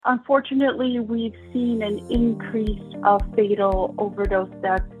Unfortunately, we've seen an increase of fatal overdose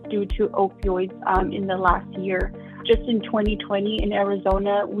deaths due to opioids in the last year. Just in 2020 in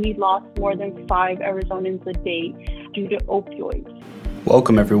Arizona, we lost more than 5 Arizonans a day due to opioids.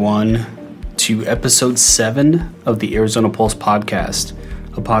 Welcome, everyone, to episode 7 of the Arizona Pulse podcast,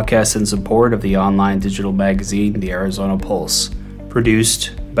 a podcast in support of the online digital magazine, the Arizona Pulse,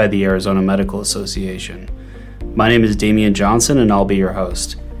 produced by the Arizona Medical Association. My name is Damian Johnson, and I'll be your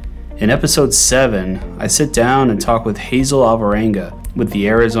host. In episode 7, I sit down and talk with Hazel Alvarenga with the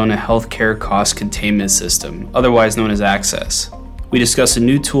Arizona Healthcare Cost Containment System, otherwise known as AHCCCS. We discuss a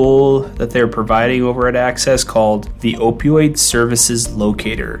new tool that they're providing over at AHCCCS called the Opioid Services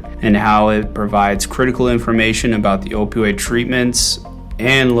Locator and how it provides critical information about the opioid treatments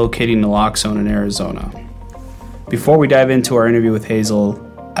and locating naloxone in Arizona. Before we dive into our interview with Hazel,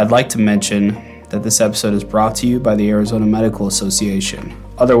 I'd like to mention that this episode is brought to you by the Arizona Medical Association,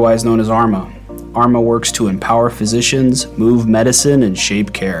 otherwise known as ARMA. ARMA works to empower physicians, move medicine, and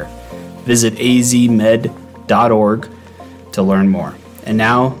shape care. Visit azmed.org to learn more. And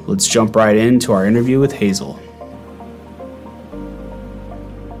now, let's jump right into our interview with Hazel.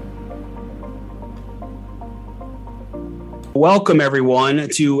 Welcome, everyone,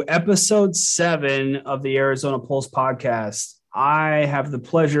 to episode 7 of the Arizona Pulse podcast. I have the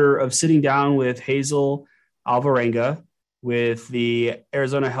pleasure of sitting down with Hazel Alvarenga with the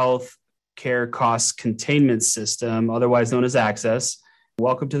Arizona Healthcare Cost Containment System, otherwise known as AHCCCS.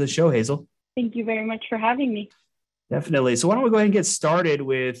 Welcome to the show, Hazel. Thank you very much for having me. Definitely. So why don't we go ahead and get started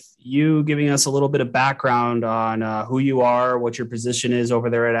with you giving us a little bit of background on who you are, what your position is over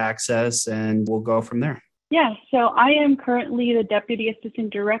there at AHCCCS, and we'll go from there. Yeah, so I am currently the Deputy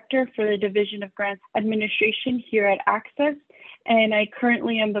Assistant Director for the Division of Grants Administration here at AHCCCS, and I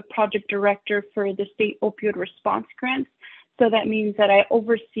currently am the Project Director for the State Opioid Response Grants. So that means that I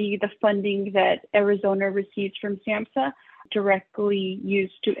oversee the funding that Arizona receives from SAMHSA directly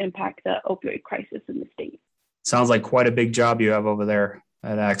used to impact the opioid crisis in the state. Sounds like quite a big job you have over there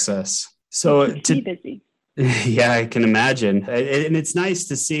at AHCCCS. So it's busy. Yeah, I can imagine. And it's nice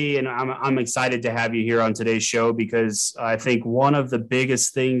to see, and I'm excited to have you here on today's show because I think one of the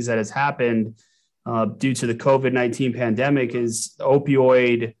biggest things that has happened due to the COVID-19 pandemic is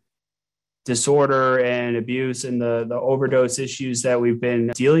opioid disorder and abuse and the overdose issues that we've been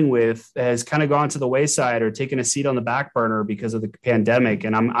dealing with has kind of gone to the wayside or taken a seat on the back burner because of the pandemic.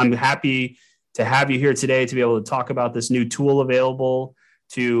 And I'm happy to have you here today to be able to talk about this new tool available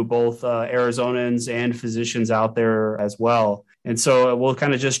to both Arizonans and physicians out there as well. And so we'll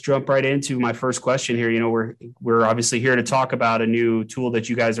kind of just jump right into my first question here. You know, we're obviously here to talk about a new tool that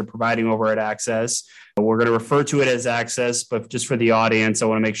you guys are providing over at AHCCCS. We're going to refer to it as AHCCCS, but just for the audience, I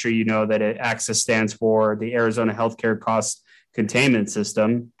want to make sure you know that AHCCCS stands for the Arizona Healthcare Cost Containment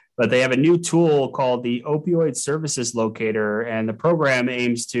System. But they have a new tool called the Opioid Services Locator, and the program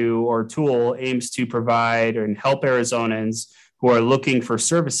aims to provide and help Arizonans who are looking for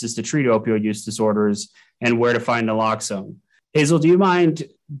services to treat opioid use disorders and where to find naloxone. Hazel, do you mind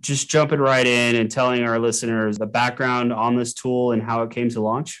just jumping right in and telling our listeners the background on this tool and how it came to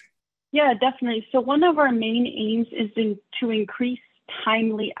launch? Yeah, definitely. So one of our main aims is to increase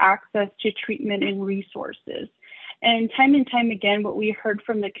timely access to treatment and resources. And time again, what we heard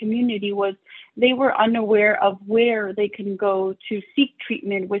from the community was they were unaware of where they can go to seek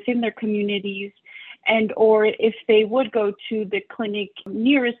treatment within their communities, and or if they would go to the clinic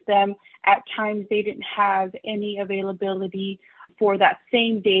nearest them, at times they didn't have any availability for that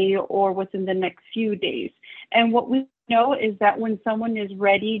same day or within the next few days. And what we know is that when someone is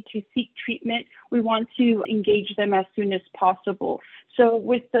ready to seek treatment, we want to engage them as soon as possible. So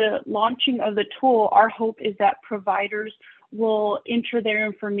with the launching of the tool, our hope is that providers will enter their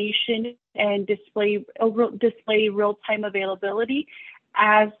information and display real-time availability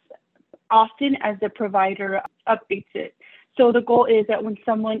as often as the provider updates it. So the goal is that when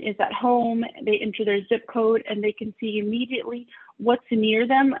someone is at home, they enter their zip code and they can see immediately what's near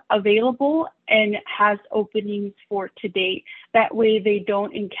them available and has openings for today. That way they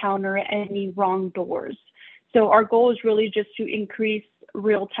don't encounter any wrong doors. So our goal is really just to increase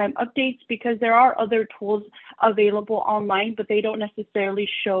real-time updates because there are other tools available online, but they don't necessarily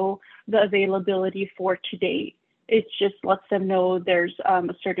show the availability for today. It just lets them know there's a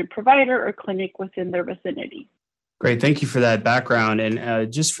certain provider or clinic within their vicinity. Great. Thank you for that background.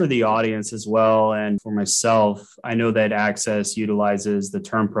 And just for the audience as well, and for myself, I know that AHCCCS utilizes the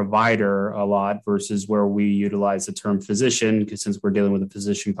term provider a lot versus where we utilize the term physician, because since we're dealing with a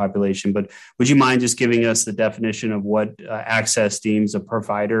physician population. But would you mind just giving us the definition of what AHCCCS deems a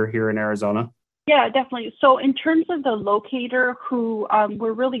provider here in Arizona? Yeah, definitely. So in terms of the locator, who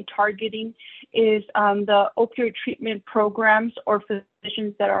we're really targeting is the opioid treatment programs or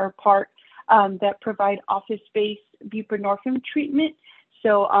physicians that are a part that provide office-based buprenorphine treatment.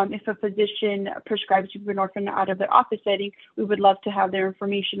 So if a physician prescribes buprenorphine out of their office setting, we would love to have their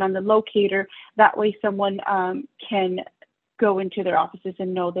information on the locator. That way someone can go into their offices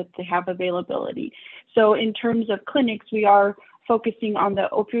and know that they have availability. So in terms of clinics, we are focusing on the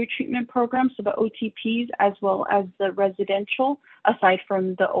opioid treatment program, so the OTPs, as well as the residential, aside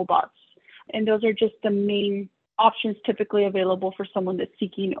from the OBOTs. And those are just the main options typically available for someone that's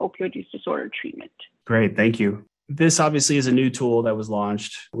seeking opioid use disorder treatment. Great, thank you. This obviously is a new tool that was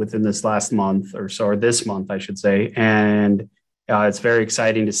launched within this last month or so, or this month, I should say. And it's very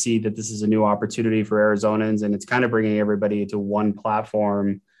exciting to see that this is a new opportunity for Arizonans, and it's kind of bringing everybody to one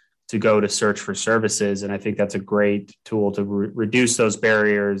platform to go to search for services. And I think that's a great tool to reduce those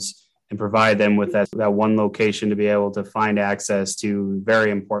barriers and provide them with that one location to be able to find access to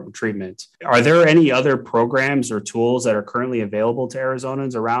very important treatment. Are there any other programs or tools that are currently available to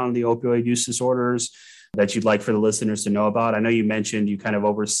Arizonans around the opioid use disorders that you'd like for the listeners to know about? I know you mentioned you kind of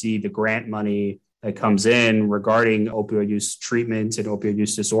oversee the grant money that comes in regarding opioid use treatment and opioid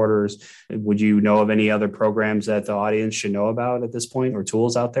use disorders. Would you know of any other programs that the audience should know about at this point, or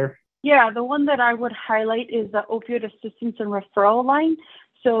tools out there? Yeah, the one that I would highlight is the Opioid Assistance and Referral Line.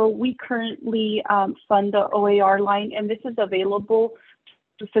 So we currently fund the OAR line, and this is available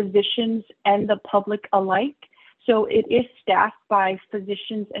to physicians and the public alike. So it is staffed by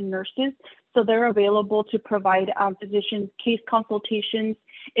physicians and nurses. So they're available to provide physicians case consultations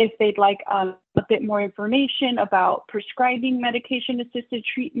if they'd like a bit more information about prescribing medication-assisted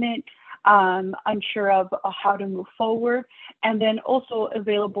treatment, unsure of how to move forward, and then also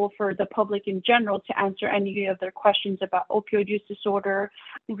available for the public in general to answer any of their questions about opioid use disorder,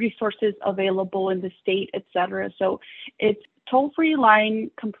 resources available in the state, etc. So it's toll-free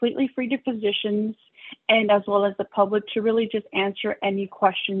line, completely free to physicians and as well as the public to really just answer any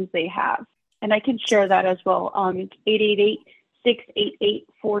questions they have. And I can share that as well. It's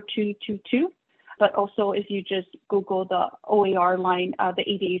 888-688-4222. But also, if you just Google the OAR line, the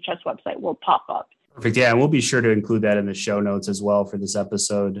ADHS website will pop up. Perfect. Yeah, and we'll be sure to include that in the show notes as well for this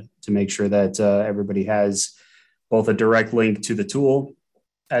episode to make sure that everybody has both a direct link to the tool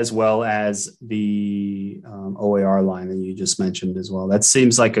as well as the OAR line that you just mentioned as well. That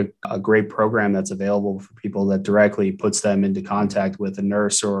seems like a great program that's available for people that directly puts them into contact with a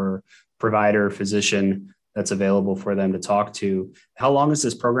nurse or provider, physician that's available for them to talk to. How long has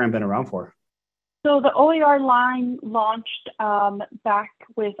this program been around for? So the OAR line launched back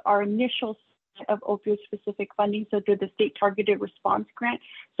with our initial set of opioid-specific funding, so through the State Targeted Response Grant.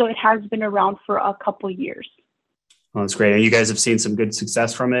 So it has been around for a couple years. Well, that's great. And you guys have seen some good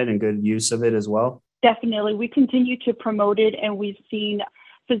success from it and good use of it as well? Definitely. We continue to promote it, and we've seen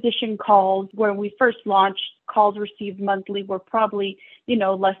physician calls. When we first launched, calls received monthly were probably,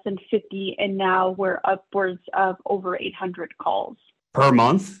 less than 50, and now we're upwards of over 800 calls. Per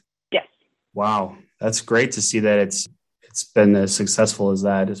month? Yes. Wow. That's great to see that it's been as successful as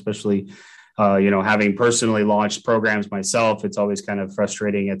that, especially having personally launched programs myself. It's always kind of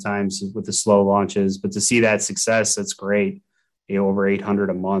frustrating at times with the slow launches, but to see that success, that's great. Over 800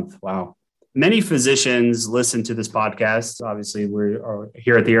 a month. Wow. Many physicians listen to this podcast. Obviously, we're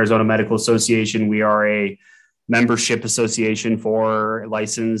here at the Arizona Medical Association. We are a membership association for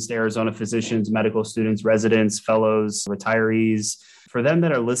licensed Arizona physicians, medical students, residents, fellows, retirees. For them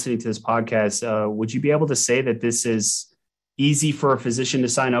that are listening to this podcast, would you be able to say that this is easy for a physician to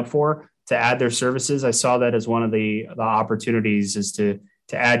sign up for, to add their services? I saw that as one of the opportunities is to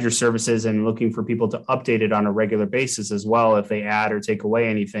add your services, and looking for people to update it on a regular basis as well if they add or take away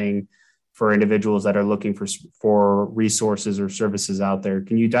anything for individuals that are looking for resources or services out there.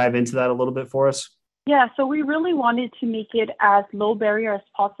 Can you dive into that a little bit for us? Yeah, so we really wanted to make it as low barrier as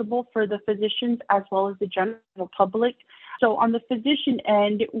possible for the physicians as well as the general public. So on the physician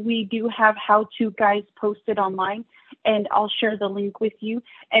end, we do have how-to guides posted online, and I'll share the link with you.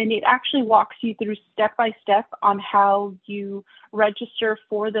 And it actually walks you through step-by-step on how you register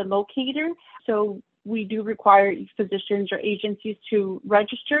for the locator. So we do require physicians or agencies to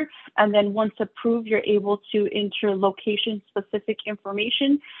register. And then once approved, you're able to enter location-specific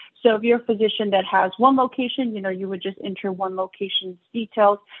information. So if you're a physician that has one location, you would just enter one location's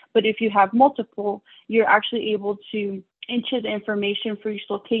details. But if you have multiple, you're actually able to enter the information for each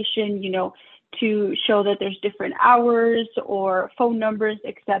location, to show that there's different hours or phone numbers,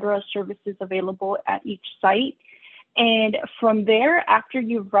 et cetera, services available at each site. And from there, after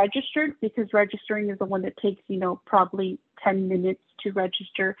you've registered, because registering is the one that takes, probably 10 minutes to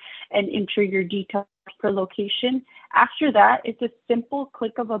register and enter your details per location. After that, it's a simple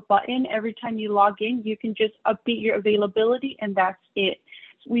click of a button. Every time you log in, you can just update your availability, and that's it.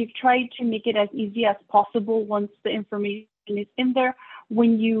 We've tried to make it as easy as possible once the information is in there.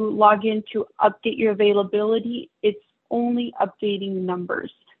 When you log in to update your availability, it's only updating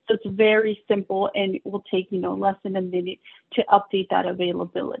numbers. So it's very simple, and it will take, less than a minute to update that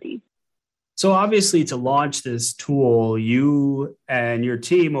availability. So obviously, to launch this tool, you and your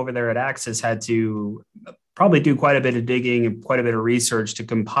team over there at Access had to probably do quite a bit of digging and quite a bit of research to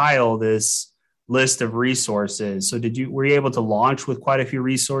compile this list of resources. So were you able to launch with quite a few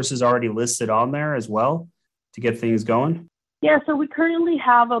resources already listed on there as well to get things going? Yeah, so we currently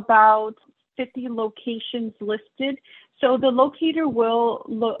have about 50 locations listed. So the locator will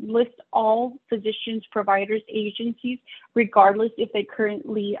list all physicians, providers, agencies, regardless if they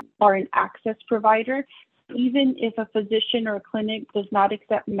currently are an access provider. Even if a physician or a clinic does not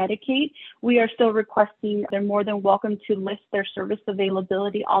accept Medicaid, we are still requesting they're more than welcome to list their service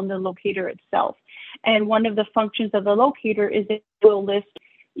availability on the locator itself. And one of the functions of the locator is it will list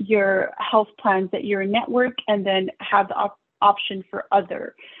your health plans that you're in network and then have the option for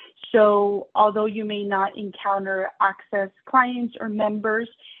other. So although you may not encounter access clients or members,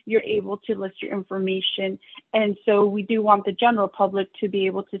 you're able to list your information. And so we do want the general public to be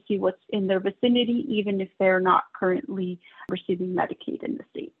able to see what's in their vicinity, even if they're not currently receiving Medicaid in the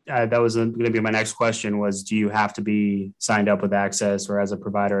state. That was going to be my next question was, do you have to be signed up with Access or as a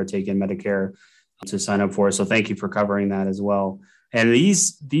provider or take in Medicare to sign up for it? So thank you for covering that as well. And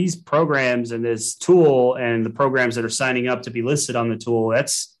these programs and this tool and the programs that are signing up to be listed on the tool,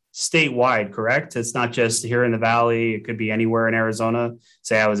 that's statewide, correct? It's not just here in the Valley. It could be anywhere in Arizona.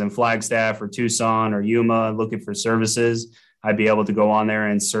 Say I was in Flagstaff or Tucson or Yuma looking for services. I'd be able to go on there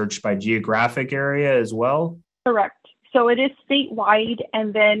and search by geographic area as well? Correct. So it is statewide,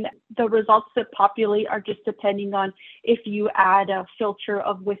 and then the results that populate are just depending on if you add a filter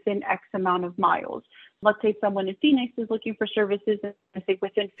of within X amount of miles. Let's say someone in Phoenix is looking for services and say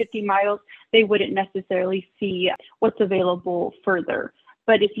within 50 miles, they wouldn't necessarily see what's available further.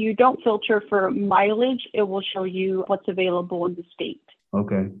 But if you don't filter for mileage, it will show you what's available in the state.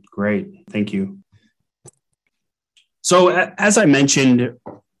 Okay, great. Thank you. So as I mentioned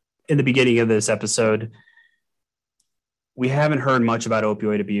in the beginning of this episode, we haven't heard much about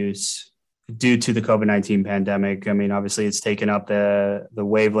opioid abuse due to the COVID-19 pandemic. I mean, obviously it's taken up the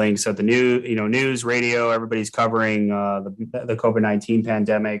wavelengths of the news, radio, everybody's covering the COVID-19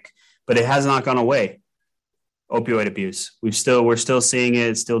 pandemic, but it has not gone away. Opioid abuse. We're still seeing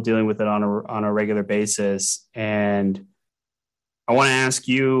it, still dealing with it on a regular basis. And I want to ask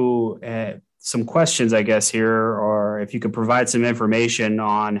you some questions, I guess, here, or if you could provide some information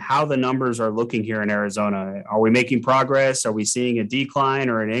on how the numbers are looking here in Arizona. Are we making progress? Are we seeing a decline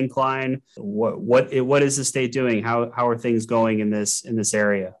or an incline? What is the state doing? How are things going in this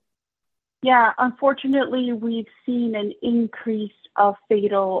area? Yeah, unfortunately, we've seen an increase of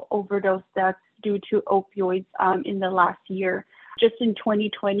fatal overdose deaths due to opioids in the last year. Just in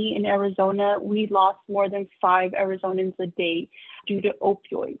 2020 in Arizona, we lost more than 5 Arizonans a day due to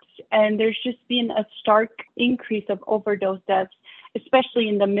opioids. And there's just been a stark increase of overdose deaths, especially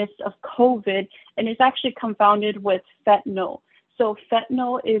in the midst of COVID, and it's actually confounded with fentanyl. So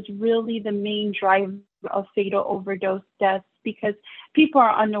fentanyl is really the main driver of fatal overdose deaths because people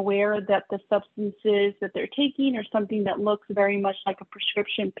are unaware that the substances that they're taking or something that looks very much like a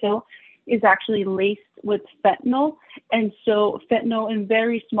prescription pill is actually laced with fentanyl. And so fentanyl in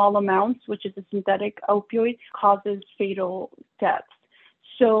very small amounts, which is a synthetic opioid, causes fatal deaths.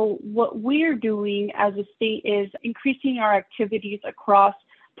 So what we're doing as a state is increasing our activities across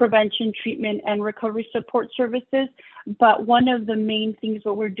prevention, treatment, and recovery support services. But one of the main things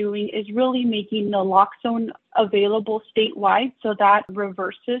what we're doing is really making naloxone available statewide so that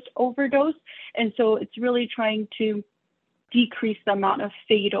reverses overdose. And so it's really trying to decrease the amount of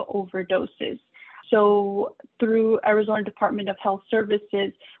fatal overdoses. So through Arizona Department of Health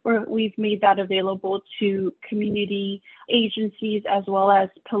Services, we've made that available to community agencies as well as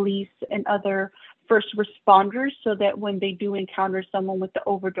police and other first responders so that when they do encounter someone with the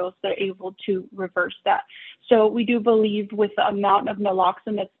overdose, they're able to reverse that. So we do believe with the amount of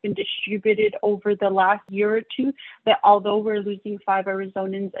naloxone that's been distributed over the last year or two, that although we're losing 5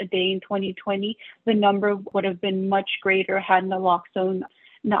 Arizonans a day in 2020, the number would have been much greater had naloxone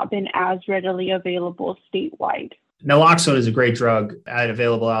not been as readily available statewide. Naloxone is a great drug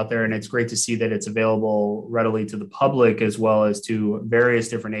available out there, and it's great to see that it's available readily to the public as well as to various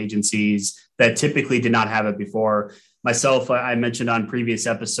different agencies that typically did not have it before. Myself, I mentioned on previous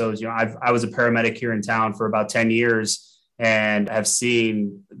episodes, I was a paramedic here in town for about 10 years, and have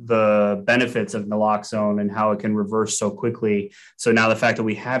seen the benefits of naloxone and how it can reverse so quickly. So now the fact that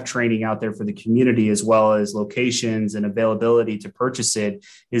we have training out there for the community, as well as locations and availability to purchase it,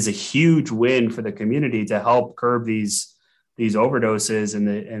 is a huge win for the community to help curb these overdoses and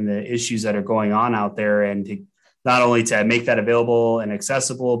the issues that are going on out there, and to not only to make that available and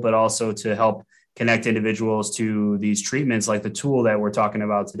accessible, but also to help connect individuals to these treatments like the tool that we're talking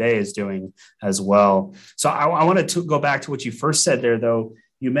about today is doing as well. So I want to go back to what you first said there, though.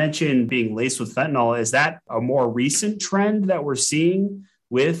 You mentioned being laced with fentanyl. Is that a more recent trend that we're seeing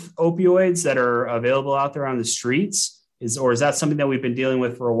with opioids that are available out there on the streets? Or is that something that we've been dealing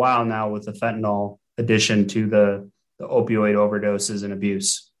with for a while now with the fentanyl addition to the opioid overdoses and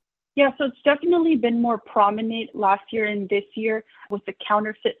abuse? Yeah, so it's definitely been more prominent last year and this year with the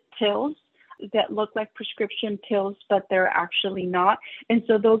counterfeit pills that look like prescription pills, but they're actually not. And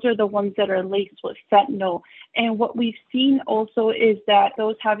so those are the ones that are laced with fentanyl. And what we've seen also is that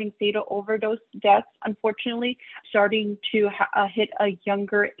those having fatal overdose deaths, unfortunately, starting to hit a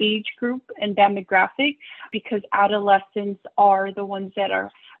younger age group and demographic, because adolescents are the ones that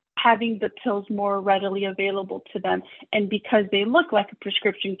are having the pills more readily available to them. And because they look like a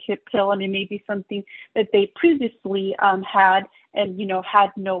prescription pill, and it may be something that they previously had and,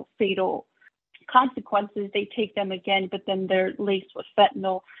 had no fatal consequences, they take them again, but then they're laced with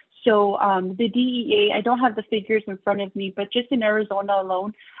fentanyl. So the DEA, I don't have the figures in front of me, but just in Arizona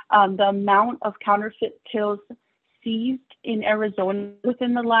alone, the amount of counterfeit pills seized in Arizona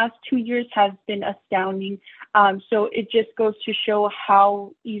within the last 2 years has been astounding. So it just goes to show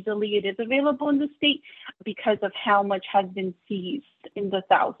how easily it is available in the state because of how much has been seized in the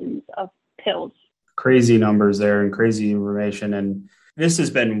thousands of pills. Crazy numbers there and crazy information. And this has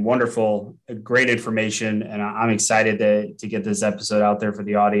been wonderful, great information. And I'm excited to get this episode out there for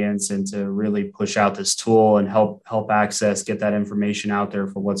the audience and to really push out this tool and help access, get that information out there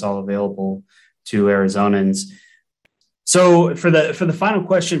for what's all available to Arizonans. So for the final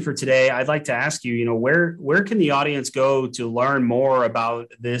question for today, I'd like to ask you, where can the audience go to learn more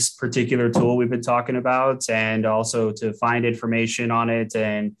about this particular tool we've been talking about, and also to find information on it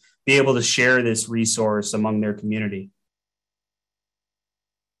and be able to share this resource among their community?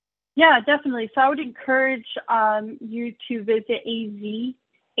 Yeah, definitely. So I would encourage you to visit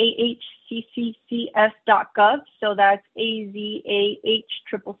AHCCCS.gov. So that's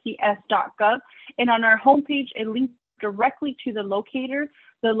AZAHCCCS.gov. And on our homepage, it links directly to the locator.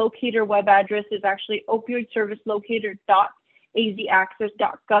 The locator web address is actually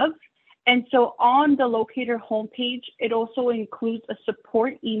opioidservicelocator.azaccess.gov. And so on the locator homepage, it also includes a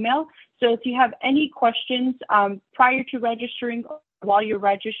support email. So if you have any questions prior to registering, while you're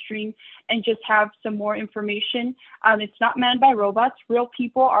registering, and just have some more information, it's not manned by robots. Real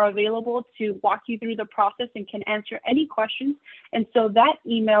people are available to walk you through the process and can answer any questions. And so that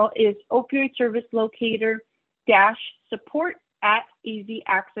email is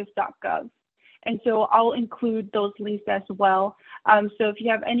opioidservicelocator-support@azaccess.gov. And so I'll include those links as well. So if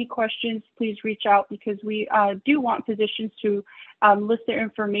you have any questions, please reach out, because we do want physicians to list their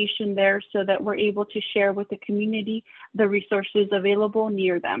information there so that we're able to share with the community the resources available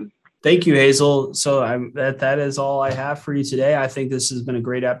near them. Thank you, Hazel. So that is all I have for you today. I think this has been a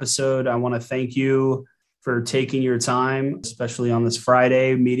great episode. I want to thank you for taking your time, especially on this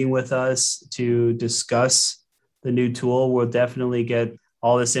Friday, meeting with us to discuss the new tool. We'll definitely get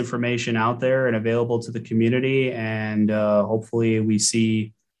all this information out there and available to the community. And hopefully we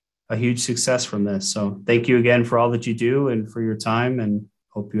see a huge success from this. So thank you again for all that you do and for your time, and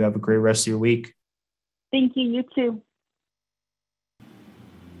hope you have a great rest of your week. Thank you. You too.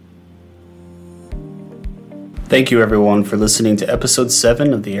 Thank you, everyone, for listening to episode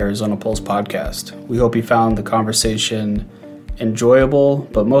 7 of the Arizona Pulse podcast. We hope you found the conversation enjoyable,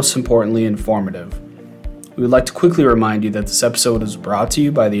 but most importantly, informative. We would like to quickly remind you that this episode is brought to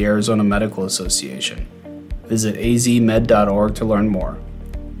you by the Arizona Medical Association. Visit azmed.org to learn more.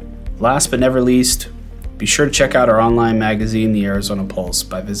 Last but never least, be sure to check out our online magazine, The Arizona Pulse,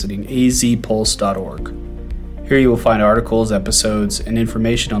 by visiting azpulse.org. Here you will find articles, episodes, and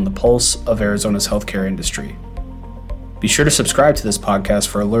information on the pulse of Arizona's healthcare industry. Be sure to subscribe to this podcast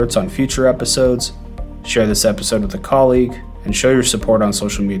for alerts on future episodes, share this episode with a colleague, and show your support on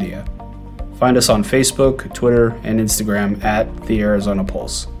social media. Find us on Facebook, Twitter, and Instagram at The Arizona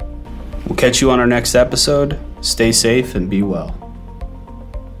Pulse. We'll catch you on our next episode. Stay safe and be well.